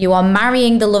day. You are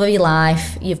marrying the love of your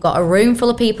life. You've got a room full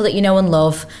of people that you know and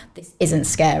love. This isn't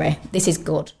scary. This is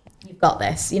good. You've got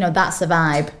this. That's the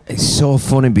vibe. It's so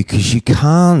funny because you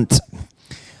can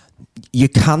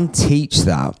teach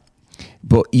that,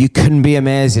 but you can be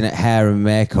amazing at hair and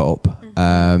makeup.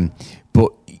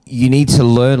 But you need to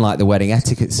learn like the wedding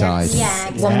etiquette side. Yeah,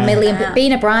 exactly. 1 million.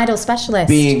 Being a bridal specialist.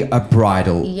 Being a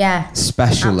bridal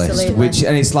specialist,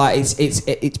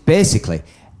 absolutely. It's basically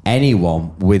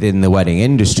anyone within the wedding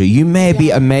industry. You may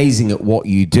be amazing at what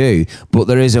you do, but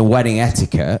there is a wedding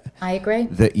etiquette. I agree.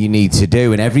 That you need to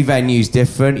do, and every venue is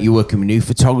different. You're working with new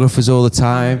photographers all the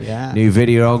time, new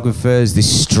videographers. There's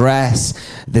stress,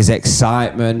 there's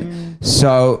excitement.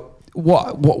 So.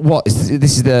 What is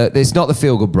this? It's not the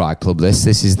Feel Good Bride Club. This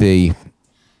is the.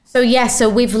 So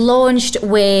we've launched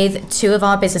with 2 of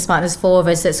our business partners, 4 of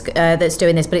us that's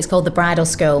doing this, but it's called the Bridal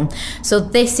School. So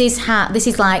this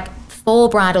is like for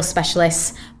bridal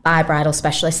specialists by bridal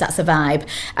specialists. That's the vibe.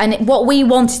 And what we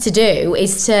wanted to do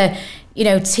is to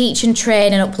teach and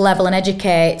train and up-level and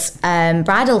educate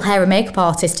bridal hair and makeup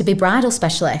artists to be bridal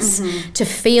specialists, to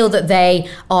feel that they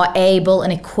are able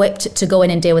and equipped to go in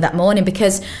and deal with that morning,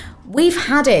 because we've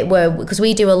had it because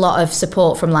we do a lot of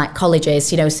support from like colleges,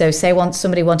 so say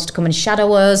somebody wanted to come and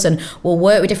shadow us, and we'll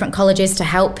work with different colleges to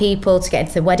help people to get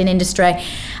into the wedding industry.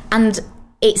 And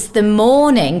it's the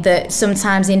morning that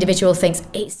sometimes the individual thinks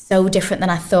it's so different than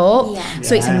I thought. Yeah.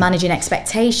 So it's managing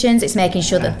expectations. It's making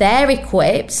sure that they're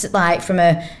equipped, like from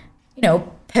a,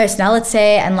 personality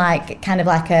and like kind of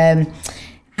like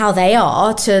how they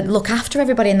are to look after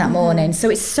everybody in that morning.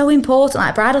 So it's so important.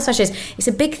 Like bridal specialists, it's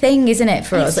a big thing, isn't it,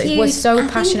 for us? We're so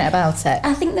passionate about it.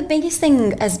 I think the biggest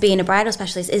thing as being a bridal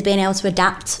specialist is being able to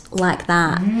adapt like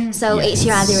that. So it's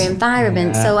your other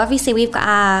environment. So obviously we've got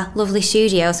our lovely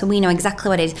studio, so we know exactly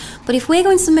what it is. But if we're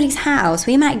going to somebody's house,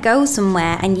 we might go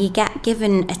somewhere and you get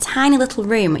given a tiny little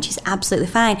room, which is absolutely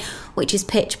fine, which is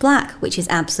pitch black, which is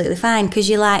absolutely fine, because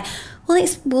you're like,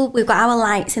 we've got our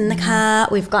lights in the car,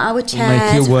 we've got our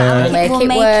chairs, we'll make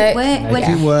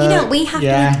it work. We have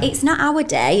to, it's not our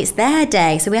day, it's their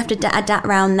day, so we have to adapt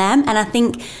around them. And I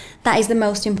think that is the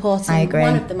most important,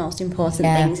 one of the most important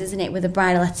things, isn't it, with the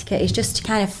bridal etiquette, is just to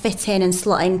kind of fit in and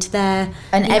slot into their...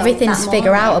 And everything's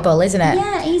figure-outable, isn't it?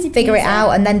 Yeah, easy peasy. Figure it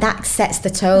out, and then that sets the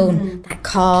tone, that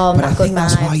calm, but that good vibes. But I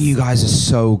think that's why you guys are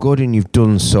so good and you've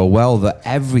done so well, that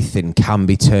everything can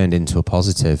be turned into a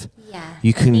positive. Yeah.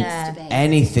 You can...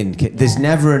 Anything. There's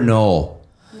never a no.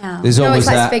 No. There's always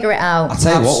let's figure it out. I'll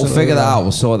tell you what, we'll figure that out.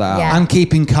 We'll sort that out. And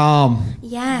keeping calm.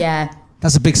 Yeah.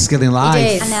 That's a big skill in life.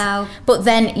 It is. I know. But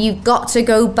then you've got to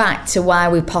go back to why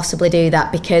we possibly do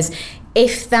that, because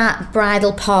if that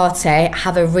bridal party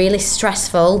have a really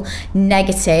stressful,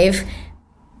 negative,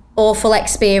 awful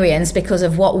experience because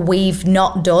of what we've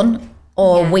not done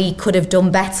or we could have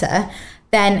done better,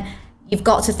 then you've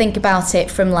got to think about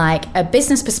it from like a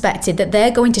business perspective, that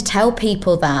they're going to tell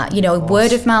people that,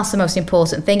 word of mouth's the most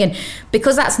important thing. And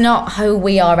because that's not who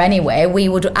we are anyway, we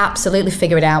would absolutely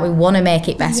figure it out. We want to make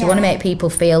it better. We want to make people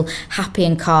feel happy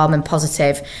and calm and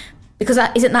positive. Because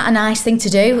isn't that a nice thing to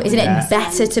do? Isn't it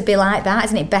better to be like that?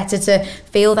 Isn't it better to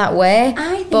feel that way?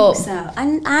 I think so.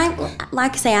 And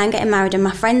like I say, I'm getting married, and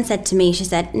my friend said to me, she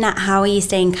said, Nat, how are you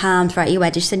staying calm throughout your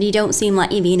wedding? She said, you don't seem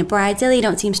like you're being a bridezilla, you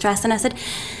don't seem stressed. And I said,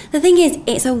 the thing is,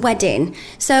 it's a wedding.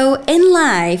 So in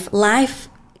life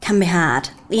can be hard.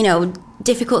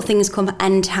 Difficult things come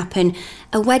and happen.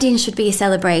 A wedding should be a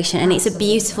celebration, and it's a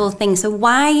beautiful thing. So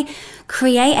why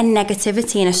create a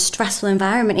negativity in a stressful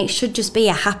environment? It should just be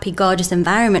a happy, gorgeous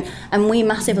environment. And we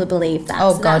massively believe that.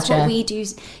 Oh, so that's what we do,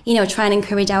 try and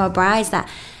encourage our brides, that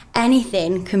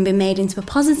anything can be made into a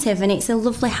positive, and it's a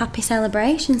lovely, happy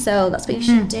celebration. So that's what you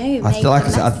should do. I feel like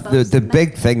the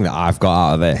big thing that I've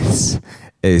got out of this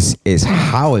is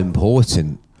how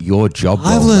important your job role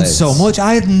I've learned is. so much.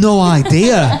 I had no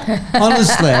idea.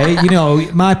 Honestly,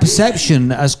 my perception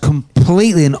has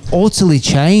completely and utterly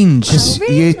changed.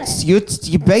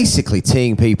 You're basically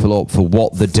teeing people up for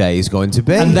what the day is going to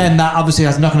be. And then that obviously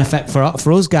has a knock-on effect for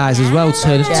us guys as well.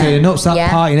 Turning up, so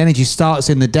that party and energy starts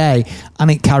in the day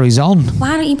and it carries on.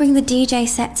 Why don't you bring the DJ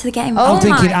set to the getting ready?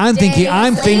 I'm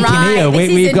thinking Right, here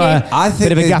we've got a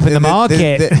bit of a gap in the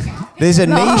market. There's a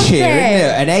niche here, isn't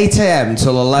there? An 8 a.m.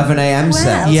 till 11 a.m.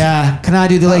 set. Yeah. Can I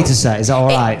do the later set? Is that all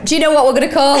right? Do you know what we're going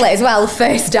to call it as well?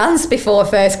 First dance before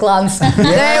first glance. There we go.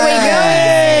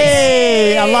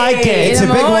 Hey, I like it. It's a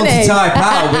big one to type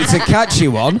out, but it's a catchy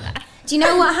one. Do you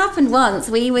know what happened once?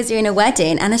 We was doing a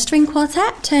wedding and a string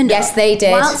quartet turned up. Yes, they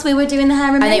did. Whilst we were doing the hair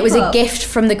and makeup. And it was a gift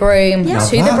from the groom to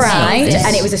the bride,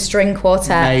 and it was a string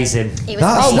quartet. Amazing. It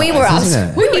was we were isn't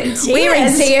it? we were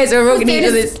in tears. We were rubbing each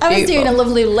other's. I was doing a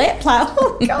lovely lip plow.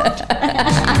 Oh God.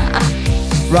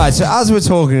 Right, so as we're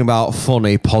talking about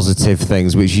funny, positive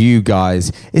things, which you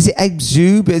guys, is it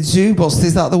exude? Is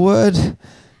that the word?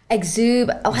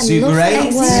 Exuberate. Oh, I love Exuberate?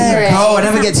 that word. Oh, I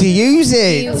never get to use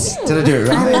it. Did I do it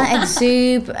right? I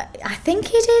think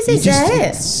it is,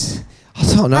 it?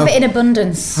 I don't know. Have it in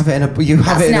abundance. You have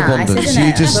That's it in nice, abundance. isn't You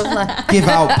it? just Lovely. give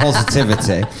out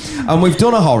positivity. And we've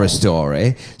done a horror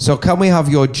story, so can we have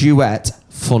your duet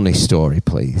funny story,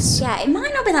 please? Yeah, it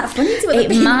might not be that funny to other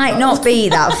people. It might not be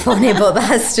that funny, but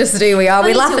that's just who we are.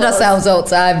 We laugh at ourselves all the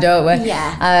time, don't we?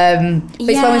 Yeah. But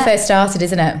it's when we first started,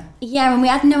 isn't it? Yeah, and we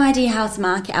had no idea how to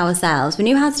market ourselves. We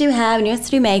knew how to do hair, we knew how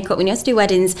to do makeup, we knew how to do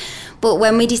weddings. But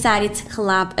when we decided to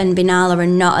collab and be Nala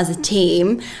and not as a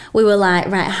team, we were like,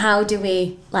 right, how do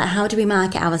we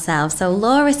market ourselves? So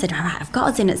Laura said, all right, I've got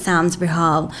us in at Samsbury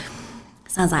Hall.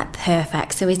 Sounds like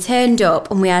perfect. So we turned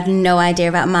up and we had no idea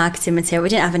about marketing material. We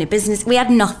didn't have any business. We had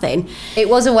nothing. It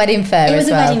was a wedding fair. It was as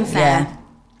a well. wedding fair. Yeah.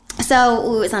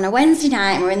 So it was on a Wednesday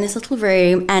night and we're in this little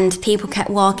room and people kept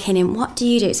walking in. What do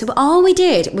you do? So all we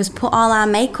did was put all our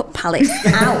makeup palettes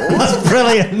out. That's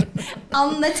brilliant.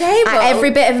 On the table.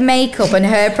 Every bit of makeup and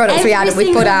hair products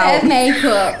we put out. Bit of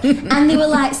makeup. And they were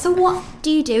like, so what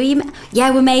do you do?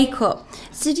 Yeah, we're makeup.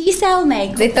 So do you sell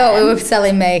makeup? They thought we were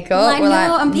selling makeup. We're like,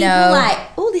 no. And people were like,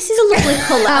 oh, this is a lovely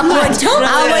colour. How much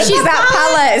is that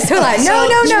palette? So we're like,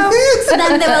 no. So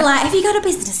then they were like, have you got a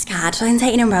business card? So I can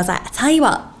take your number. I was like, I tell you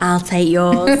what, I'll take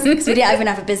yours. Because we didn't even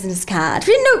have a business card.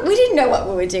 We didn't know what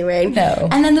we were doing. No.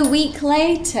 And then the week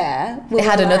later, they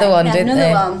had another one, didn't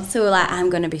they? So we were like, I'm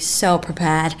going to be so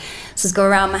prepared. So let's go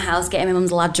around my house, getting my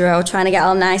mum's lab drawer, trying to get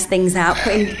all nice things out,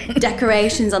 putting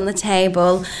decorations on the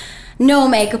table. No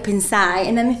makeup in sight,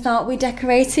 and then they thought we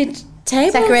decorated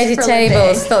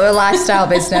tables. Thought we were a lifestyle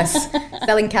business,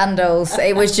 selling candles.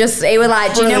 It was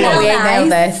like, do you know what, we ain't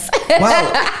nailed this.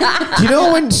 Well, do you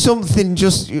know when something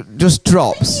just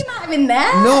drops? You might have been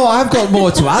there. No, I've got more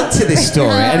to add to this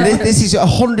story, and this is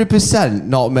 100%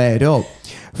 not made up.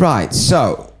 Right,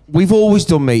 so we've always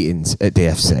done meetings at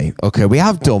DFC. Okay, we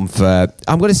have done for,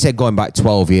 I'm going to say, going back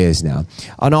 12 years now.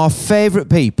 And our favourite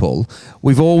people,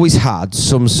 we've always had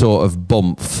some sort of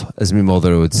bump, as my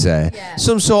mother would say. Yeah.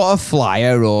 Some sort of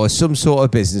flyer or some sort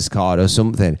of business card or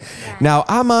something. Yeah. Now,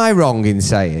 am I wrong in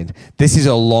saying this is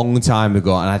a long time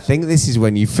ago, and I think this is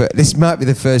when this might be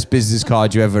the first business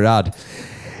card you ever had.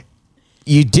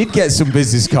 You did get some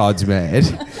business cards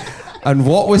made, and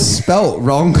what was spelt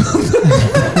wrong?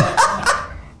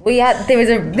 There was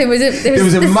a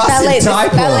massive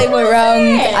typo. The spelling were wrong,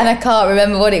 and I can't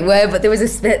remember what it were. But there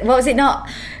was what was it not?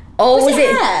 Oh,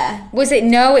 was it?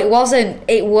 No, it wasn't.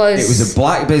 It was a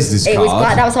black business card. It was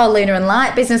black. That was our Lunar and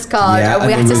Light business card, and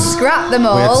we had to scrap them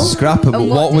all. We had to scrap them. But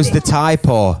what was the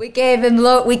typo? We gave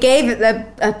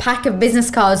a pack of business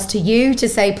cards to you to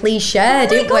say please share,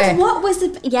 didn't we? What was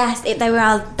the? Yes, they were.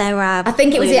 I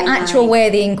think it was the actual way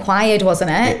they inquired,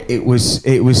 wasn't it? It was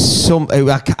some.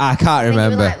 I can't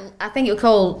remember. I think it was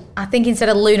called. I think instead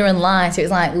of Lunar and Light, it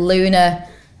was like Lunar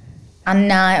and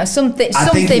Night or something. I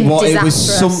think it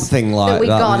was something like that. We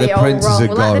got the it all printers wrong. had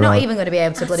gone They're not wrong. even going to be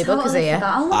able to bloody book us here. And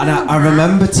I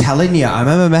remember telling you. I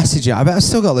remember messaging. I bet I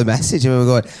still got the message. I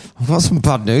remember going, I've got some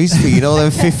bad news for you. You know,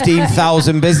 them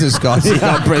 15,000 business cards you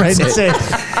got printed.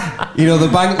 You know, the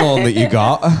bank loan that you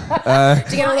got.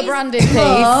 Do you get all the branding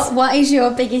piece? What is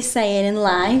your biggest saying in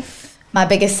life? My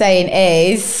biggest saying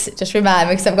is, just remind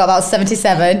me because I've got about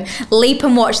 77, leap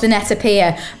and watch the net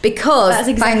appear. Because, that's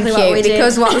exactly thank what you, we did.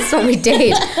 because that's what we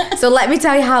did. So let me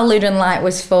tell you how Lunar and Light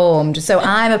was formed. So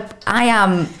I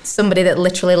am somebody that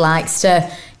literally likes to,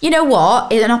 you know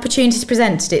what, if an opportunity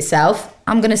presented itself,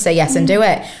 I'm going to say yes and do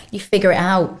it. You figure it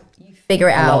out.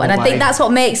 And I think that's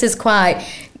what makes us quite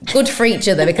good for each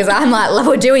other, because I'm like,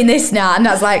 we're doing this now, and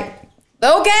that's like,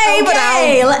 Okay, but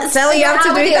let's tell you how to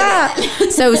do that.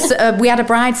 it. So we had a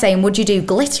bride saying, would you do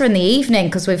glitter in the evening?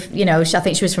 Because I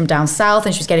think she was from down south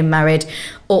and she was getting married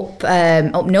up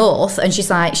north. And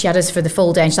she's like, she had us for the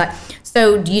full day. And she's like,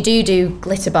 so you do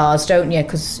glitter bars, don't you?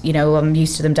 Because, I'm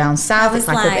used to them down south. It's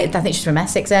like I think she's from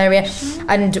Essex area.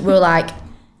 And we were like,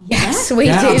 yes, we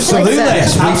do. Absolutely.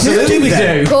 Glitter. Absolutely we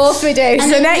do. Of course we do. And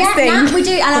so next thing. Nat, we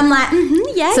do. And I'm like,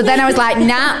 yeah. So then I was like,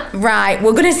 Nat, right,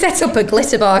 we're going to set up a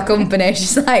glitter bar company.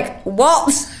 She's like,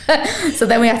 what? So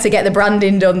then we had to get the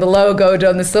branding done, the logo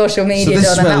done, the social media So done.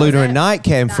 this is where Lunar and Night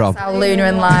came from. How Lunar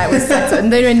and Light was set up. And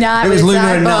Lunar and Night It was Lunar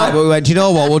and Night, Night, but we went, do you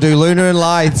know what? We'll do Lunar and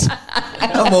Light.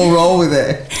 And we'll roll with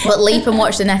it. But leap and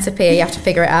watch the net appear. You have to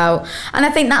figure it out. And I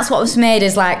think that's what was made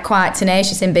us like quite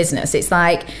tenacious in business. It's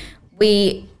like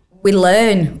we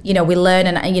learn,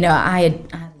 and, I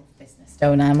love business,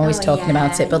 don't I? I'm always talking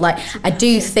about it. But, like, I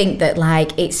do think that,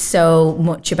 like, it's so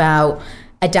much about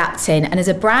adapting. And as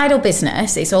a bridal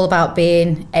business, it's all about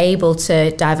being able to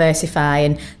diversify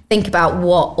and think about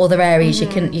what other areas you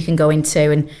can go into.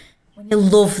 And when you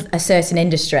love a certain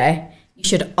industry, you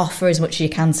should offer as much as you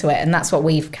can to it. And that's what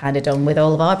we've kind of done with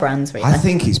all of our brands, really. I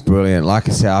think it's brilliant. Like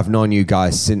I say, I've known you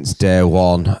guys since day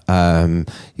one.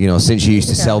 Since you used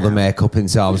to sell the makeup in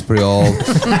Salisbury Hall.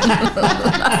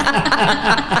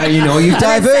 And, you've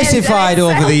diversified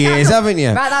over the years, haven't you?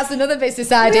 Right, that's another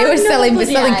business idea. We're selling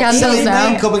candles Selling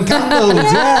now. makeup and candles,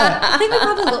 yeah. I think we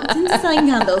probably looked into selling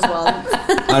candles once.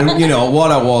 And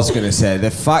what I was going to say, the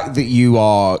fact that you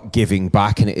are giving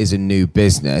back and it is a new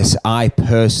business, I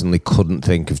personally couldn't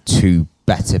think of two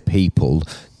better people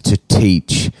to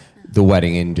teach the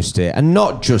wedding industry, and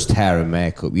not just hair and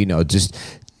makeup.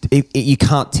 You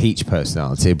can't teach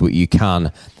personality, but you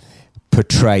can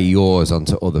portray yours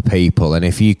onto other people. And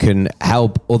if you can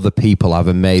help other people have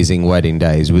amazing wedding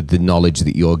days with the knowledge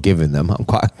that you're giving them, I'm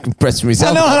quite impressed with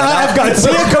myself. I've got a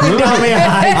tear coming down my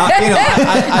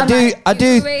eye. I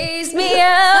do. Raise me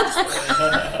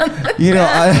up.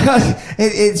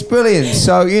 It's brilliant.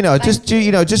 So just to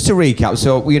recap.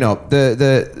 So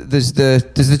there's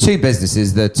the two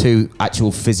businesses, the two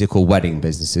actual physical wedding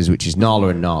businesses, which is Nala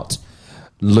and Not,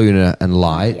 Lunar and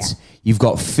Light. Yeah. You've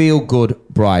got Feel Good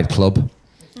Bride Club.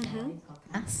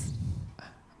 Yes.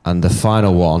 And the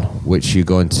final one, which you're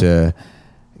going to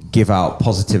give out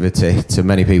positivity to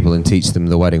many people and teach them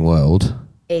the wedding world,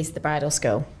 is the Bridal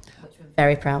School, which we're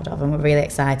very proud of and we're really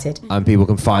excited. And people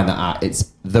can find that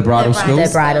it's the Bridal School? The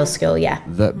Bridal School, yeah.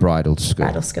 The Bridal School.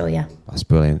 Bridal School, yeah. That's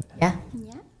brilliant. Yeah.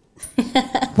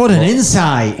 What an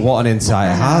insight. What an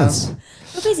insight it has.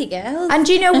 We're busy girls. And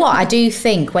do you know what? I do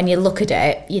think when you look at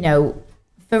it,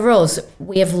 for us,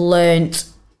 we have learnt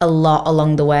a lot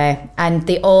along the way. And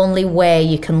the only way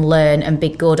you can learn and be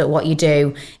good at what you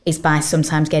do is by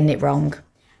sometimes getting it wrong.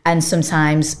 And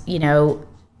sometimes,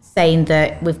 saying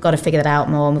that we've got to figure that out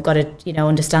more and we've got to,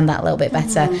 understand that a little bit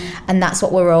better. And that's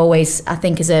what we're always, I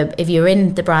think, if you're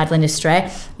in the bridal industry,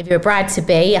 if you're a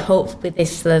bride-to-be, I hope with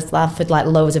this I've had like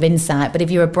loads of insight, but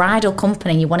if you're a bridal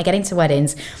company and you want to get into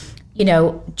weddings,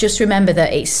 just remember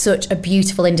that it's such a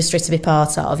beautiful industry to be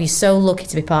part of. You're so lucky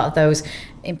to be part of those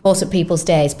important people's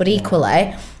days. But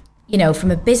equally,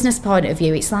 from a business point of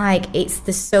view, it's like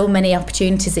there's so many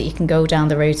opportunities that you can go down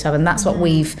the route of, and that's what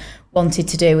we've wanted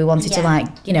to do. We wanted to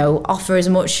offer as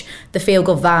much the feel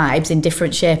good vibes in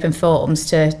different shape and forms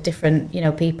to different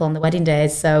people on the wedding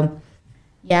days. So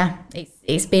yeah,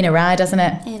 it's been a ride, hasn't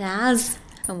it? It has.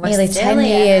 Nearly 10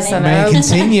 years. I know. May it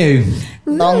continue.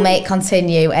 Long may it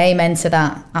continue. Amen to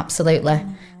that. Absolutely.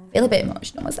 Feel a bit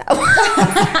emotional myself.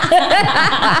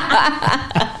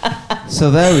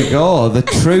 So there we go. The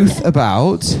truth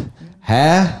about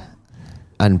hair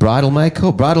and bridal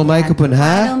makeup. Bridal makeup and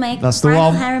hair. Bridal makeup. That's the bridal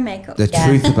one. Hair and makeup. The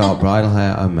truth about bridal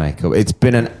hair and makeup. It's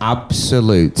been an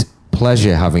absolute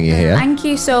pleasure having you here. Thank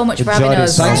you so much for having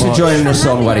us. Thanks for joining us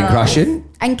on Wedding Crashing.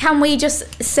 And can we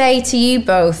just say to you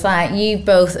both, you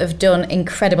both have done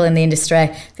incredible in the industry.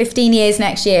 15 years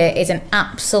next year is an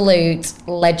absolute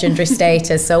legendary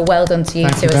status. So well done to you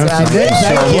two as well.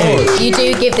 Thank you. You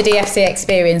do give the DFC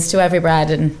experience to every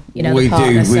bride and we the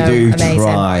partner. We do amazing.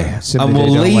 try. And we'll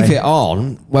leave it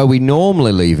on where we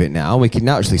normally leave it now. We can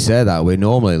actually say that we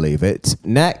normally leave it.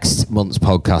 Next month's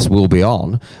podcast will be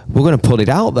on. We're going to put it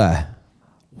out there.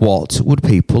 What would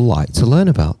people like to learn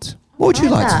about? What would you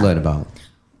like to learn about?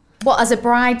 What, as a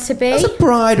bride to be? As a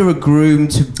bride or a groom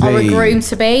to be? Or a groom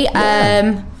to be.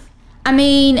 Yeah.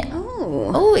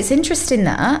 It's interesting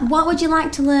that. What would you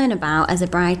like to learn about as a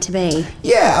bride to be?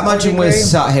 Yeah, imagine we're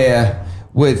sat here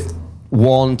with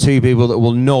 1-2 people that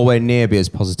will nowhere near be as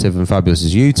positive and fabulous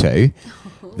as you two.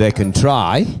 They can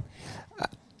try.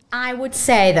 I would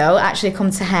say though, actually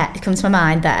come to my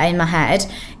mind that in my head,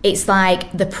 it's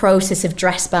like the process of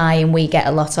dress buying we get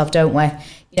a lot of, don't we?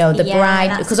 You know, the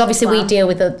bride, because obviously we deal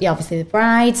with the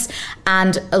brides,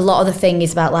 and a lot of the thing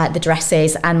is about like the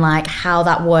dresses and like how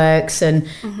that works, and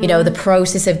you know, the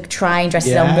process of trying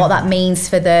dresses on, what that means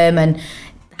for them, and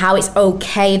how it's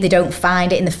okay if they don't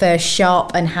find it in the first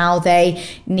shop, and how they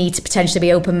need to potentially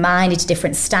be open-minded to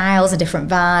different styles and different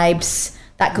vibes.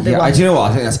 That could be one. Do you know what?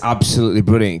 I think that's absolutely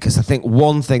brilliant, because I think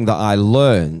one thing that I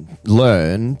learned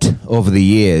over the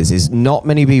years is not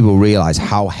many people realise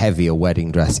how heavy a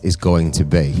wedding dress is going to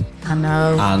be. I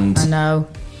know.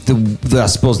 I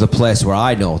suppose the place where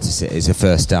I notice it is a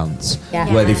first dance,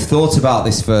 where they've thought about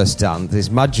this first dance,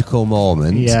 this magical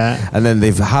moment, and then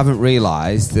they haven't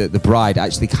realised that the bride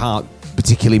actually can't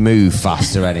particularly move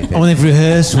fast or anything. Or they've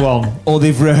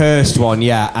rehearsed one.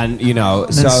 And you know,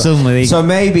 so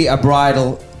maybe a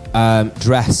bridal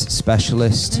dress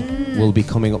specialist will be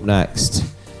coming up next.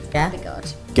 That'd be good.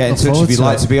 Get in touch if you'd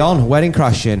like to be on Wedding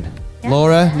Crashing.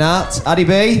 Laura, Nat, Addy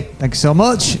B, thanks so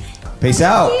much. peace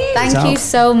out. Thank you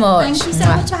so much. Thank you so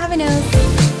much for having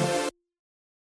us.